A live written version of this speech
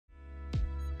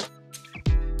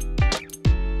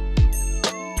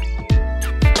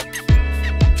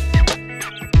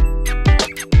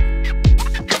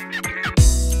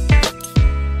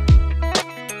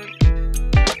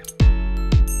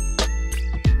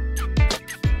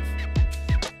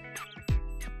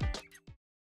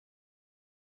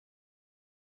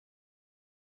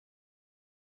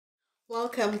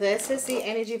Welcome. This is the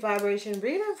energy vibration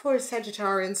reading for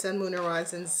Sagittarius and Moon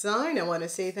Horizon sign. I want to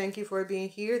say thank you for being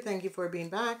here. Thank you for being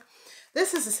back.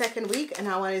 This is the second week, and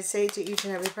I want to say to each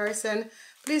and every person,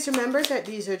 please remember that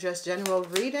these are just general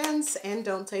readings and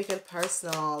don't take it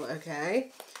personal,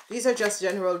 okay? These are just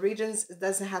general readings. It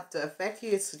doesn't have to affect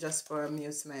you. It's just for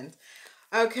amusement.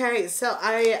 Okay, so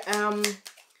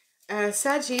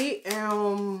Saggy,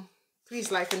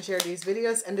 please like and share these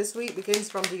videos. And this week begins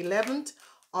from the 11th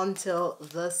until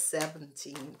the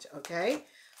 17th, okay?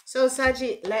 So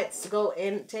Saggy, let's go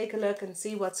in, take a look and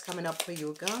see what's coming up for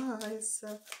you guys.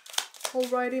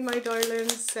 Alrighty, my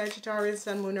darlings, Sagittarius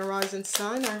and Moon Horizon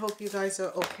sign. I hope you guys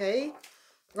are okay.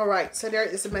 Alright, so there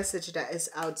is a message that is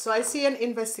out. So I see an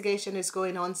investigation is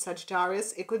going on,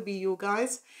 Sagittarius. It could be you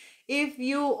guys. If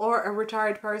you are a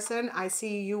retired person, I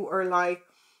see you are like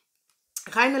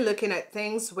kind of looking at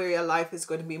things where your life is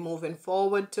going to be moving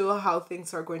forward to, how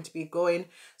things are going to be going.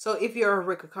 So if you're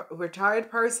a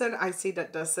retired person, I see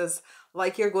that this is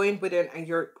like you're going within and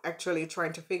you're actually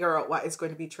trying to figure out what is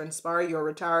going to be transpired. You're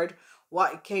retired.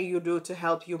 What can you do to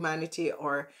help humanity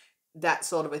or that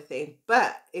sort of a thing?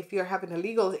 But if you're having a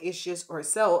legal issues or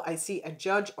so, I see a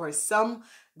judge or some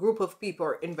group of people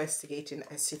are investigating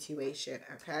a situation,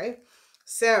 okay?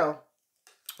 So,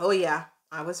 oh yeah,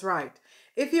 I was right.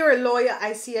 If you're a lawyer,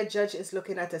 I see a judge is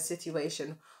looking at a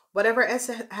situation. Whatever has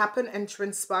happened and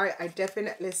transpired, I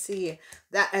definitely see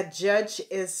that a judge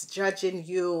is judging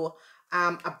you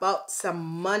about some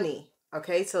money.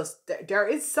 Okay, so there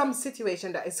is some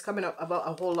situation that is coming up about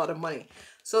a whole lot of money.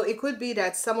 So it could be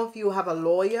that some of you have a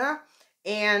lawyer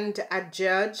and a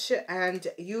judge, and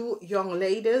you young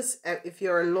ladies, if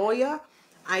you're a lawyer,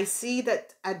 I see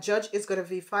that a judge is going to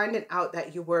be finding out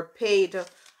that you were paid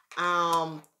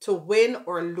to win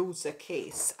or lose a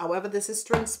case. However, this is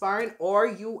transpiring, or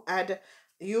you have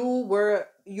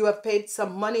paid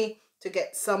some money to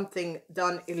get something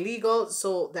done illegal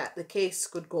so that the case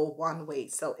could go one way.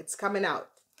 So it's coming out.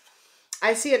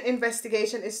 I see an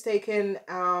investigation is taken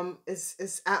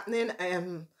is happening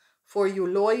for you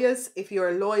lawyers. If you're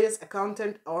a lawyer's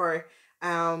accountant or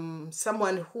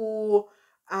someone who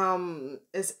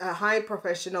is a high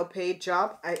professional paid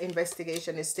job, an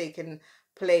investigation is taken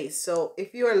place. So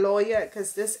if you're a lawyer,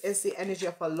 because this is the energy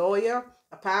of a lawyer,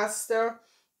 a pastor,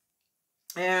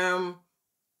 maybe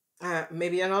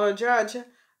another judge,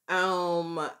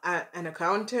 an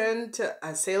accountant,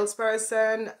 a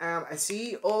salesperson, a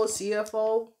CEO,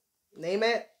 CFO, name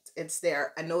it, it's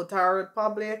there. A notary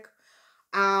public.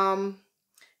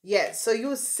 Yeah, so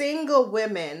you single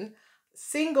women,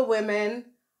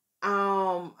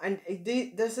 and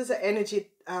this is an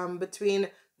energy between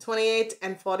 28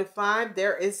 and 45.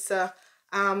 There is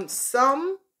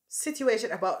some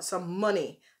situation about some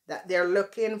money that they're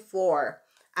looking for,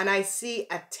 and I see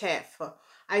a theft.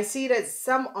 I see that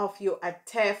some of you, a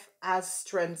theft has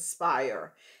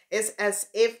transpired. It's as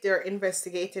if they're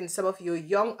investigating some of you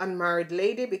young unmarried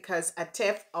lady because a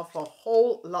theft of a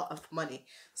whole lot of money.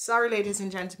 Sorry, ladies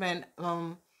and gentlemen,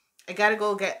 I gotta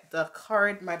go get the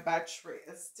card. My battery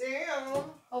is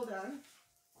down. Hold on.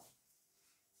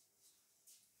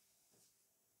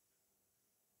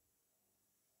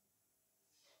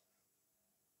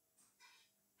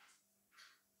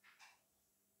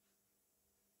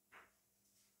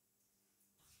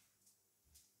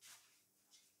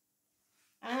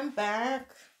 I'm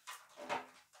back.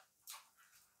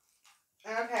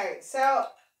 Okay, so,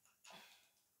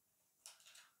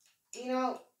 you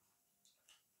know,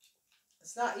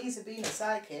 it's not easy being a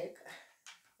psychic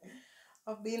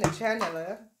or being a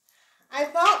channeler. I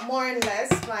thought more or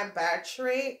less my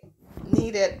battery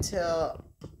needed to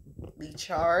be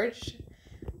charged.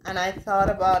 And I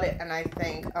thought about it and I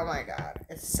think, oh my God,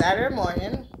 it's Saturday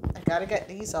morning. I gotta get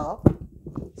these off.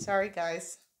 Sorry,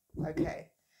 guys. Okay,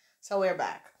 so we're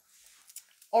back.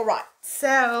 All right,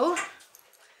 so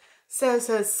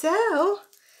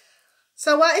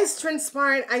what is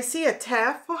transpiring? I see a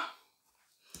theft.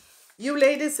 You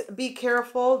ladies, be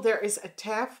careful. There is a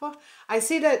theft. I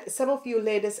see that some of you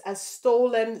ladies have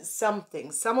stolen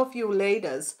something. Some of you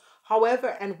ladies,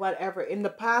 however and whatever, in the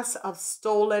past have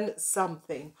stolen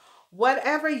something.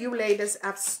 Whatever you ladies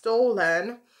have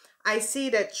stolen, I see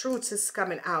that truth is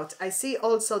coming out. I see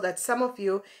also that some of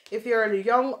you, if you're a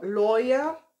young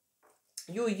lawyer,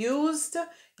 you used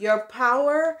your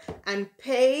power and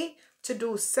pay to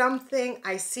do something.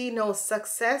 I see no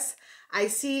success. I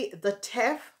see the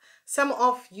theft. Some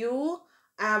of you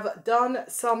have done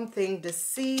something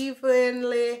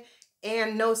deceivingly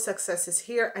and no success is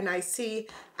here. And I see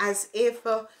as if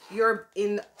you're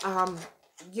in,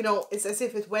 you know, it's as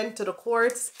if it went to the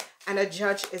courts and a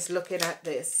judge is looking at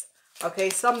this.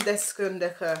 Okay, some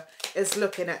deskundige is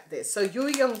looking at this. So you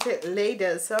young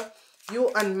ladies, you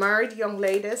unmarried young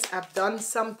ladies have done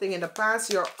something in the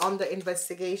past. You're under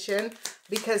investigation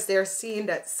because they're seeing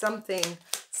that something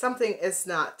is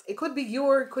not. It could be you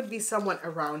or it could be someone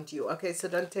around you. Okay, so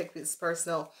don't take this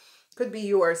personal. Could be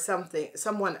you or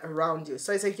someone around you.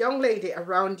 So it's a young lady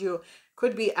around you.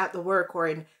 Could be at the work or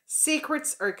in.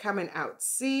 Secrets are coming out.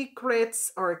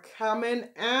 Secrets are coming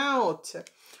out.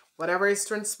 Whatever is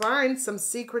transpiring, some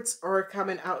secrets are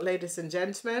coming out, ladies and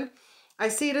gentlemen. I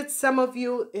see that some of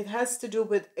you, it has to do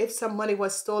with if some money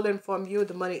was stolen from you,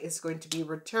 the money is going to be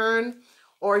returned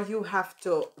or you have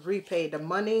to repay the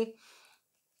money.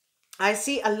 I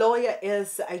see a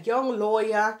young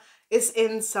lawyer is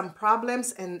in some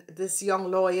problems, and this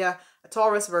young lawyer, a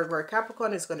Taurus, Virgo,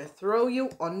 Capricorn, is going to throw you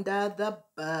under the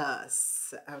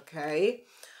bus. Okay.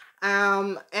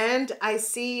 And I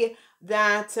see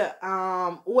that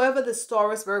whoever the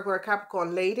Taurus, Virgo, or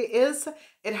Capricorn lady is,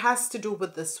 it has to do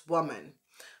with this woman.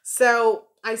 So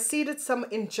I see that some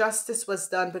injustice was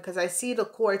done because I see the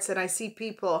courts and I see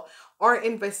people are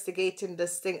investigating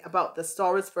this thing about the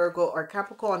Taurus, Virgo, or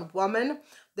Capricorn woman.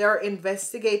 They're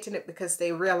investigating it because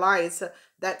they realize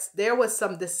that there was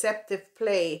some deceptive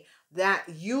play that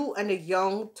you and a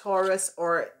young Taurus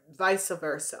or vice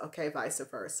versa. Okay, vice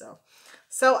versa.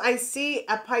 So I see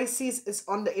a Pisces is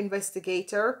on the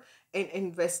investigator and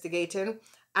investigating.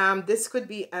 This could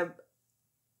be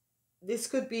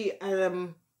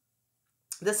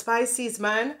the Pisces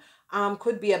man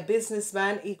could be a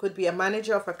businessman. He could be a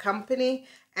manager of a company,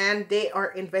 and they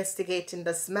are investigating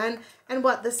this man and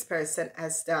what this person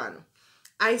has done.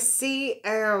 I see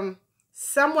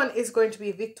someone is going to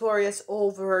be victorious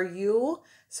over you.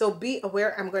 So be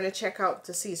aware. I'm going to check out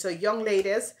to see. So young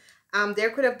ladies, there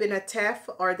could have been a theft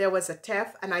or there was a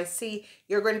theft, and I see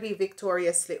you're going to be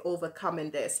victoriously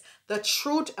overcoming this. The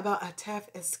truth about a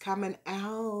theft is coming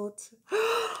out.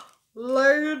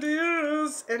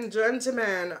 Ladies and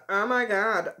gentlemen, oh my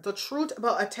God, the truth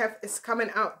about a theft is coming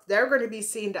out. They're going to be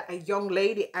seeing that a young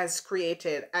lady has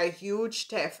created a huge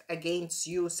theft against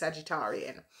you,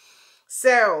 Sagittarian.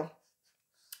 So,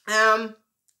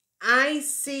 I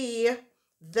see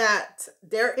that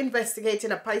they're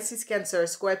investigating a Pisces, Cancer,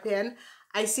 Scorpion.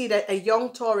 I see that a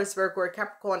young Taurus, Virgo, or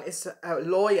Capricorn is a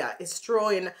lawyer, is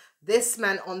throwing this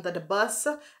man under the bus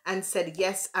and said,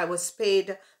 yes, I was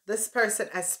paid. This person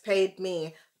has paid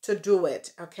me to do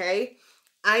it. Okay.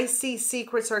 I see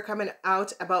secrets are coming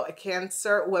out about a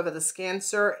Cancer, whoever this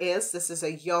Cancer is. This is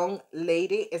a young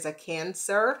lady, is a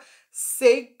Cancer.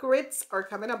 Secrets are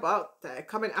coming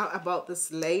out about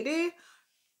this lady.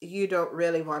 You don't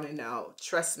really want to know.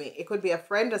 Trust me. It could be a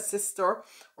friend, a sister,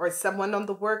 or someone on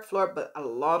the work floor, but a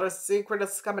lot of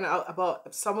secrets coming out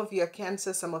about some of you are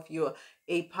Cancer, some of you are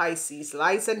a Pisces.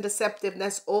 Lies and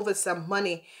deceptiveness over some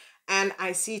money. And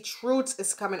I see truths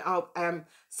is coming out.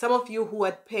 Some of you who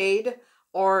had paid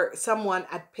or someone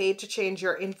had paid to change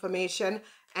your information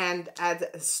and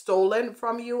had stolen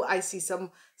from you. I see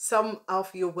some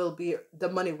of you will be, the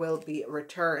money will be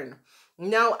returned.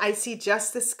 Now I see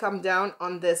justice come down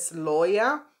on this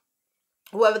lawyer.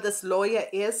 Whoever this lawyer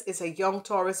is a young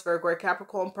Taurus, Virgo, or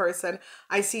Capricorn person.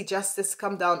 I see justice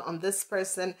come down on this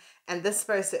person, and this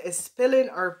person is spilling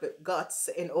her guts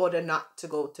in order not to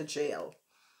go to jail.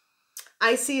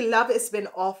 I see love has been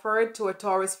offered to a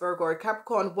Taurus, Virgo, or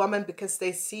Capricorn woman because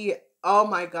they see, oh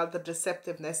my God, the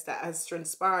deceptiveness that has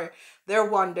transpired. They're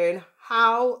wondering,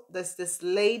 how does this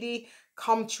lady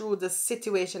come through this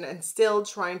situation and still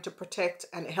trying to protect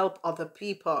and help other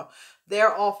people?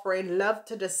 They're offering love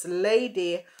to this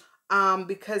lady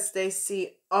because they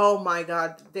see, oh my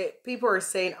God, people are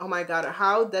saying, oh my God,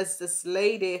 how does this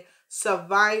lady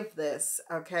survive this?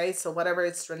 Okay, so whatever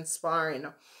is transpiring.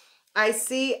 I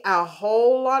see a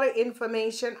whole lot of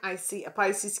information. I see a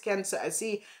Pisces, Cancer. I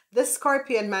see the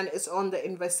Scorpion man is on the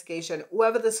investigation.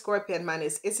 Whoever the Scorpion man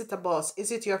is it a boss?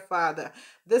 Is it your father?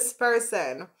 This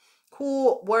person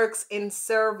who works in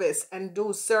service and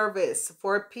do service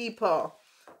for people.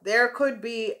 There could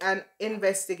be an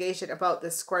investigation about the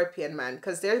Scorpion man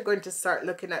because they're going to start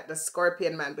looking at the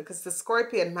Scorpion man because the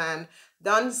Scorpion man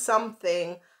done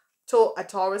something to a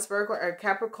Taurus, Virgo, or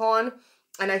Capricorn.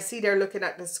 And I see they're looking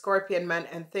at the Scorpion man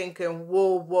and thinking,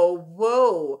 whoa, whoa,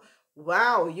 whoa.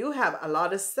 Wow, you have a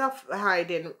lot of stuff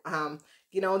hiding.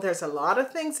 You know, there's a lot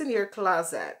of things in your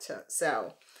closet.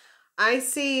 So I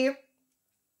see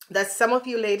that some of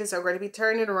you ladies are going to be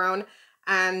turning around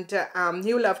and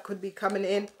new love could be coming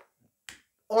in.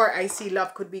 Or I see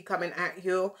love could be coming at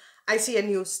you. I see a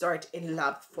new start in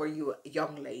love for you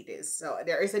young ladies. So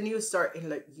there is a new start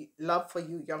in love for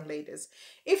you young ladies.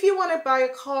 If you want to buy a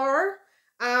car,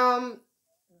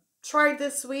 try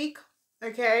this week.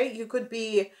 Okay, you could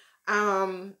be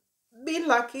being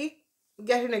lucky,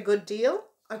 getting a good deal.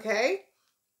 Okay.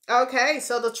 Okay,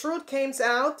 so the truth came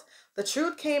out. The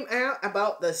truth came out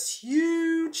about this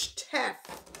huge theft.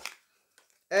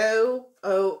 Oh.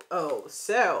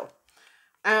 So,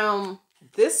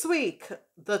 this week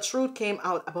the truth came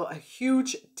out about a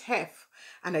huge theft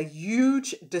and a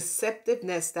huge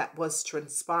deceptiveness that was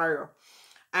transpired,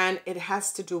 and it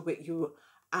has to do with you,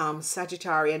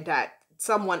 Sagittarian, that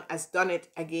someone has done it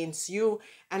against you,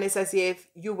 and it's as if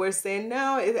you were saying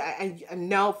no, and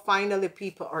now finally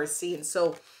people are seeing.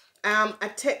 So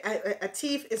a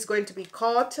thief is going to be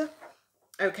caught.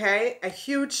 Okay, a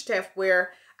huge theft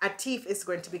where a thief is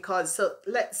going to be caught. So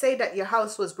let's say that your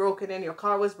house was broken in, your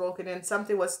car was broken in,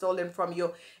 something was stolen from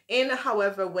you in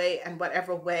however way and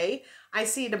whatever way. I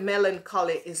see the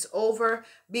melancholy is over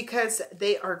because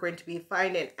they are going to be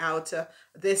finding out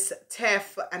this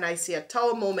theft, and I see a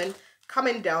tower moment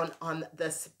coming down on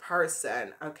this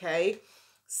person. Okay,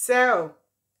 so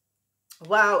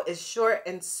wow, it's short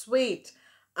and sweet.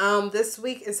 This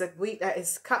week is a week that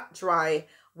is cut dry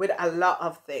with a lot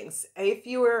of things. If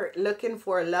you were looking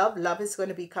for love, love is going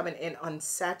to be coming in on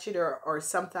Saturday or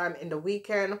sometime in the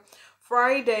weekend.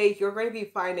 Friday, you're going to be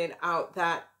finding out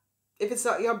that if it's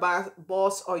not your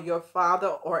boss or your father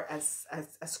or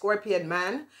a Scorpion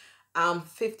man,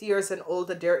 50 years and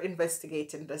older, they're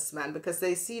investigating this man because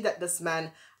they see that this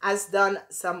man has done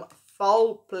some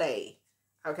foul play.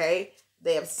 Okay,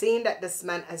 they have seen that this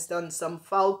man has done some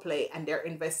foul play and they're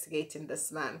investigating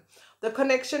this man. The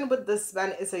connection with this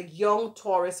man is a young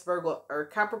Taurus, Virgo, or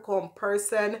Capricorn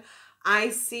person. I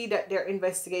see that they're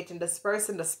investigating this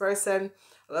person. This person,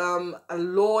 a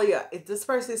lawyer. If this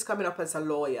person is coming up as a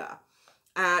lawyer,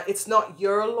 it's not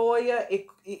your lawyer.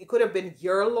 It could have been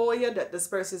your lawyer, that this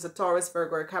person is a Taurus,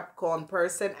 Virgo, or Capricorn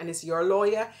person, and it's your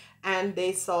lawyer, and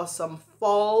they saw some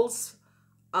false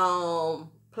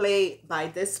play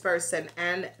by this person,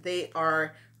 and they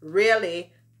are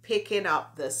really picking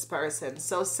up this person.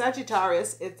 So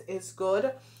Sagittarius, it is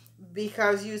good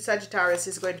because you, Sagittarius,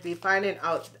 is going to be finding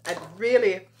out a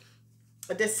really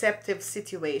deceptive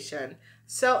situation.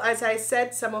 So as I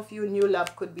said, some of you, new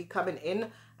love could be coming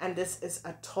in, and this is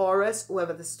a Taurus.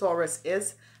 Whoever this Taurus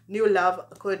is, new love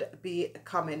could be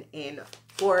coming in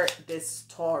for this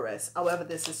Taurus, however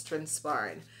this is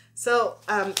transpiring. So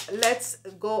let's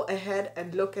go ahead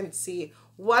and look and see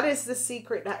what is the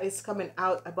secret that is coming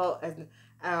out about. And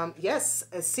yes,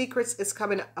 a secret is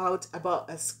coming out about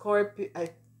a Scorpio, a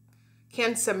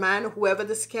Cancer man. Whoever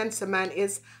this Cancer man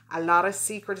is, a lot of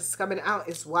secrets is coming out.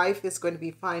 His wife is going to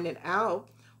be finding out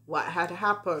what had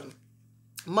happened.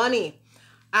 Money.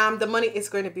 The money is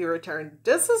going to be returned.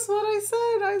 This is what I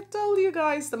said. I told you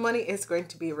guys the money is going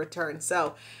to be returned.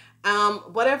 So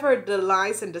whatever the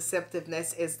lies and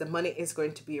deceptiveness is, the money is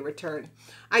going to be returned.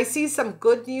 I see some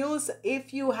good news.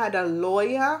 If you had a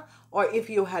lawyer, or if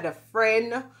you had a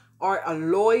friend or a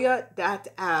lawyer that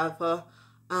have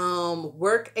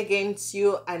work against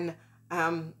you and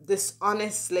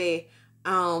dishonestly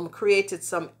created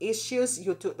some issues,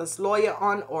 you took this lawyer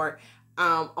on, or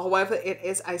however it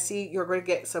is, I see you're going to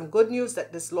get some good news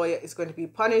that this lawyer is going to be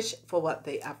punished for what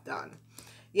they have done.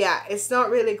 Yeah, it's not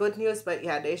really good news, but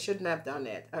yeah, they shouldn't have done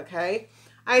it. Okay,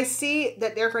 I see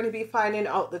that they're going to be finding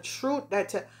out the truth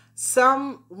that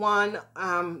someone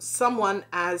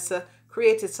has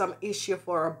created some issue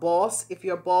for a boss. If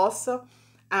your boss,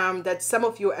 that some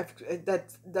of you have,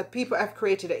 that people have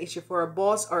created an issue for a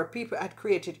boss, or people had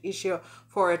created issue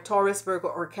for a Taurus, Virgo,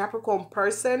 or Capricorn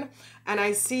person. And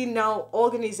I see now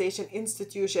organization,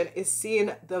 institution is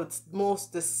seeing the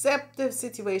most deceptive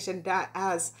situation that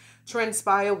has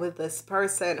transpired with this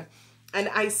person. And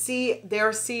I see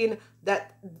they're seeing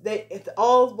that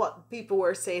all what people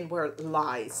were saying were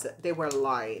lies. They were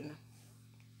lying.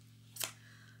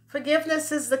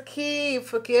 Forgiveness is the key.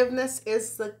 Forgiveness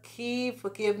is the key.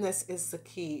 Forgiveness is the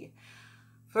key.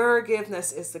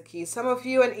 Forgiveness is the key. Some of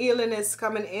you, an healing is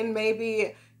coming in.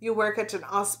 Maybe you work at an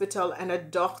hospital and a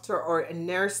doctor or a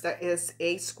nurse that is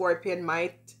a Scorpion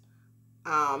might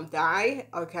die.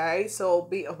 Okay, so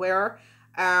be aware.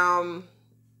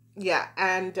 Yeah,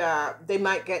 and they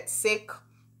might get sick.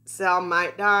 Some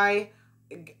might die.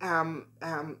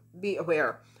 Be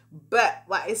aware. But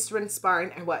what is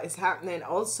transpiring and what is happening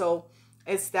also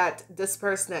is that this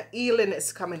person, a healing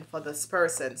is coming for this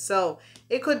person. So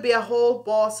it could be a whole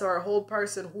boss or a whole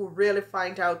person who really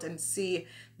find out and see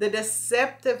the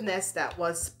deceptiveness that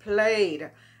was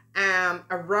played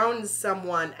around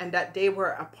someone, and that they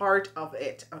were a part of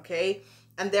it. Okay,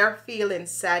 and they're feeling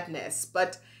sadness.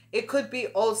 But it could be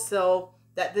also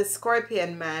that the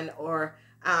Scorpion man or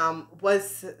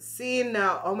was seeing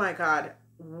now, oh my God,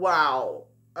 wow,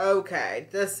 okay,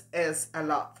 this is a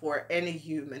lot for any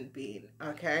human being,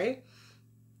 okay?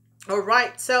 All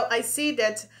right, so I see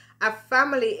that a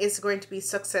family is going to be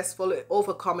successful in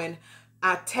overcoming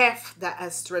a theft that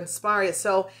has transpired.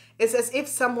 So it's as if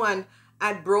someone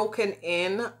had broken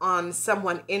in on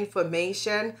someone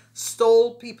information,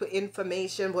 stole people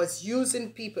information, was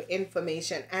using people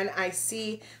information, and I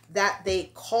see that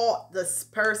they caught this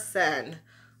person.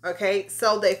 Okay,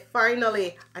 so they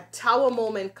finally, a tower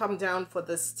moment come down for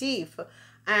this thief,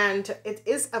 and it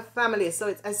is a family. So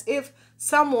it's as if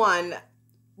someone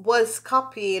was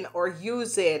copying or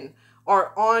using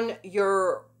or on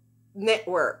your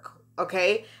network,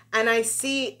 okay? And I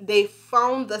see they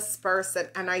found this person,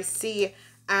 and I see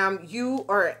you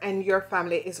or and your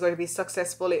family is going to be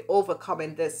successfully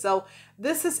overcoming this. So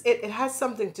this is it. It has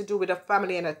something to do with a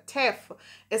family and a theft.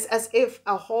 It's as if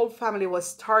a whole family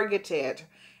was targeted,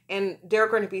 and they're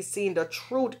going to be seeing the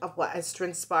truth of what has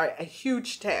transpired, a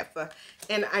huge theft.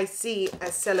 And I see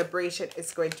a celebration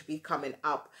is going to be coming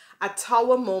up. A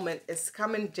tower moment is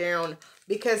coming down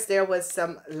because there was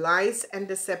some lies and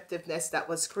deceptiveness that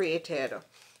was created.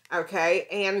 Okay,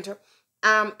 and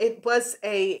it was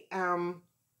it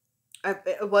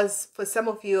was for some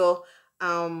of you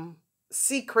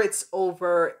secrets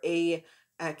over a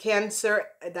cancer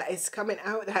that is coming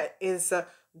out, that is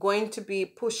going to be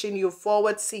pushing you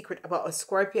forward. Secret about a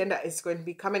Scorpion that is going to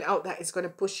be coming out, that is going to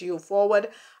push you forward.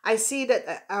 I see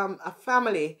that a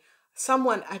family,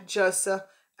 someone had just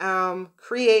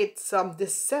create some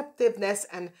deceptiveness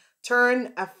and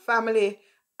turn a family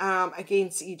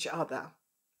against each other.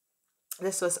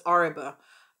 This was horrible.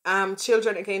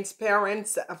 Children against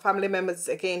parents, family members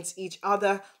against each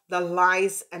other, the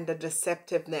lies and the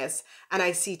deceptiveness. And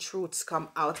I see truths come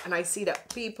out. And I see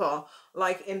that people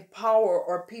like in power,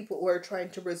 or people who are trying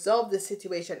to resolve the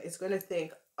situation, is going to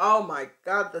think, oh my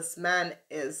God, this man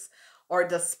is, or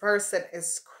this person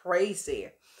is crazy.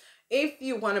 If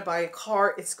you want to buy a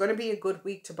car, it's going to be a good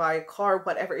week to buy a car.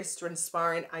 Whatever is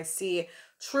transpiring, I see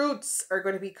truths are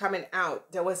going to be coming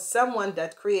out. There was someone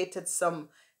that created some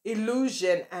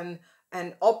illusion and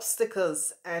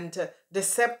obstacles and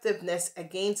deceptiveness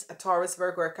against a Taurus,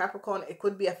 Virgo, or Capricorn. It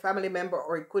could be a family member,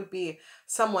 or it could be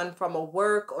someone from a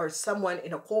work or someone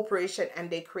in a corporation, and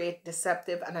they create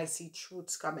deceptive, and I see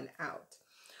truths coming out.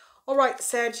 All right,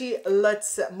 Saggy,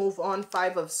 let's move on.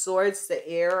 Five of Swords, the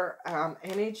air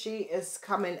energy is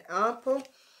coming up.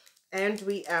 And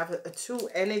we have two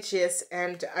energies.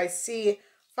 And I see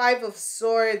Five of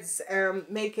Swords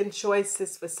making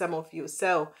choices for some of you.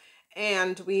 So,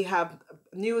 and we have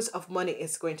news of money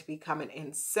is going to be coming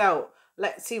in. So,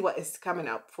 let's see what is coming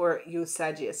up for you,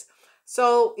 Sagittarius.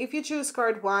 So, if you choose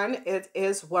card one, it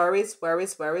is worries,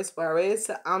 worries, worries, worries.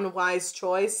 Unwise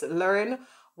choice. Learn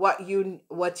what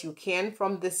you can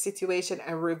from this situation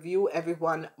and review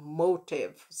everyone's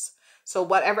motives. So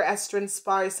whatever has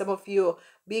transpired, some of you,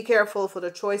 be careful for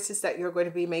the choices that you're going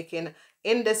to be making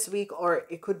in this week, or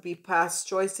it could be past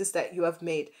choices that you have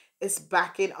made is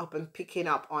backing up and picking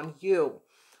up on you.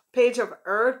 Page of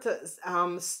Earth,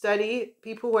 study.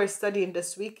 People who are studying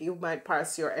this week, you might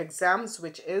pass your exams,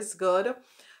 which is good.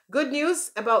 Good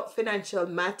news about financial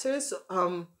matters.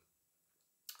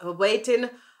 Waiting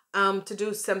to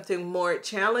do something more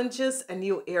challenges. A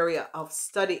new area of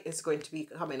study is going to be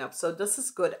coming up. So this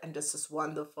is good and this is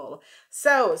wonderful.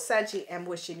 So Saggy, I'm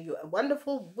wishing you a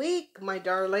wonderful week, my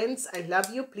darlings. I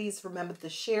love you. Please remember to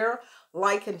share,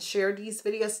 like, and share these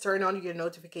videos. Turn on your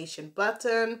notification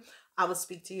button. I will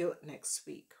speak to you next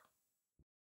week.